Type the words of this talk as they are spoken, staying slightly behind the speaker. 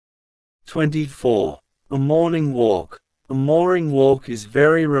24. A morning walk. A morning walk is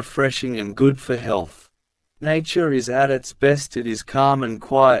very refreshing and good for health. Nature is at its best, it is calm and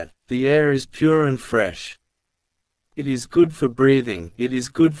quiet, the air is pure and fresh. It is good for breathing, it is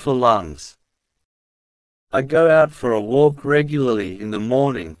good for lungs. I go out for a walk regularly in the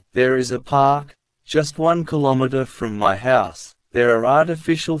morning. There is a park, just 1 kilometer from my house. There are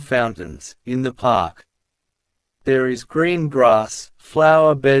artificial fountains in the park. There is green grass,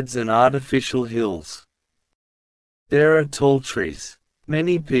 flower beds and artificial hills. There are tall trees.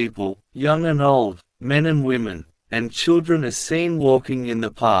 Many people, young and old, men and women, and children are seen walking in the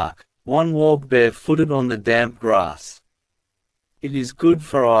park. One walk barefooted on the damp grass. It is good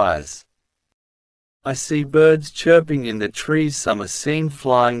for eyes. I see birds chirping in the trees. Some are seen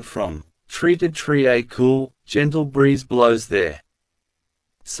flying from tree to tree. A cool, gentle breeze blows there.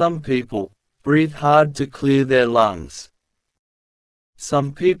 Some people breathe hard to clear their lungs.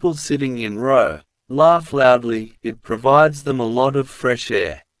 Some people sitting in row laugh loudly. It provides them a lot of fresh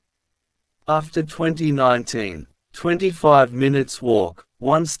air. After 2019, 25 minutes walk,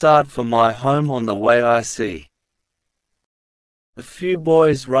 one start for my home on the way eassy. A few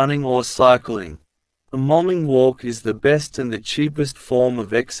boys running or cycling. A morning walk is the best and the cheapest form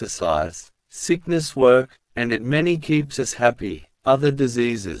of exercise. Sickness work, and it many keeps us happy. Other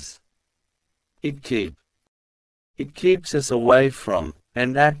diseases. It keeps us away from,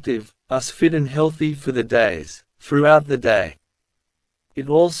 and active, us fit and healthy for the days, throughout the day. It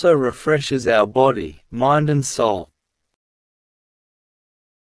also refreshes our body, mind and soul.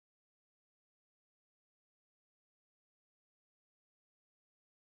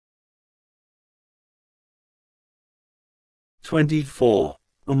 (24)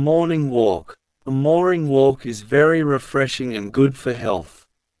 A morning walk. A morning walk is very refreshing and good for health.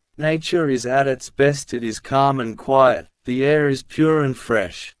 Nature is at its best, it is calm and quiet, the air is pure and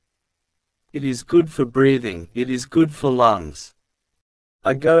fresh. It is good for breathing, it is good for lungs.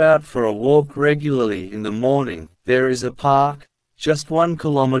 I go out for a walk regularly in the morning. There is a park, just 1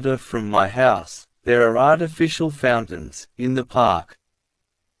 kilometer from my house. There are artificial fountains in the park.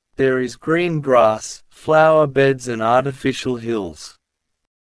 There is green grass, flower beds and artificial hills.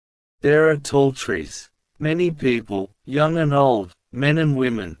 There are tall trees. Many people, young and old, men and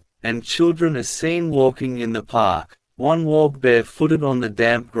women, and children are seen walking in the park. One walk barefooted on the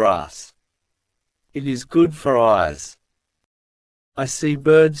damp grass. It is good for eyes. I see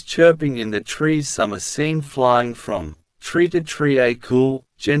birds chirping in the trees. Some are seen flying from tree to tree. A cool,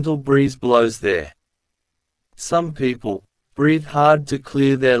 gentle breeze blows there. Some people breathe hard to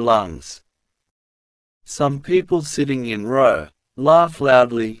clear their lungs. Some people sitting in row laugh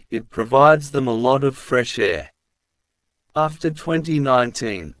loudly. It provides them a lot of fresh air. After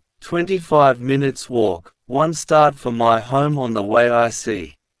 2019, 25 minutes walk, one start for my home on the way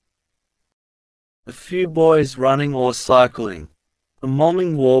eassy. A few boys running or cycling. A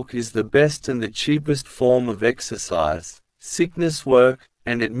morning walk is the best and the cheapest form of exercise. Sickness work,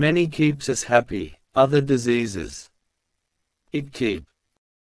 and it many keeps us happy. Other diseases. It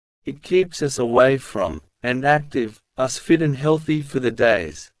keeps us away from, and active, us fit and healthy for the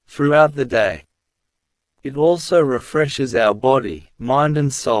days, throughout the day. It also refreshes our body, mind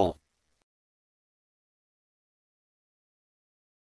and soul.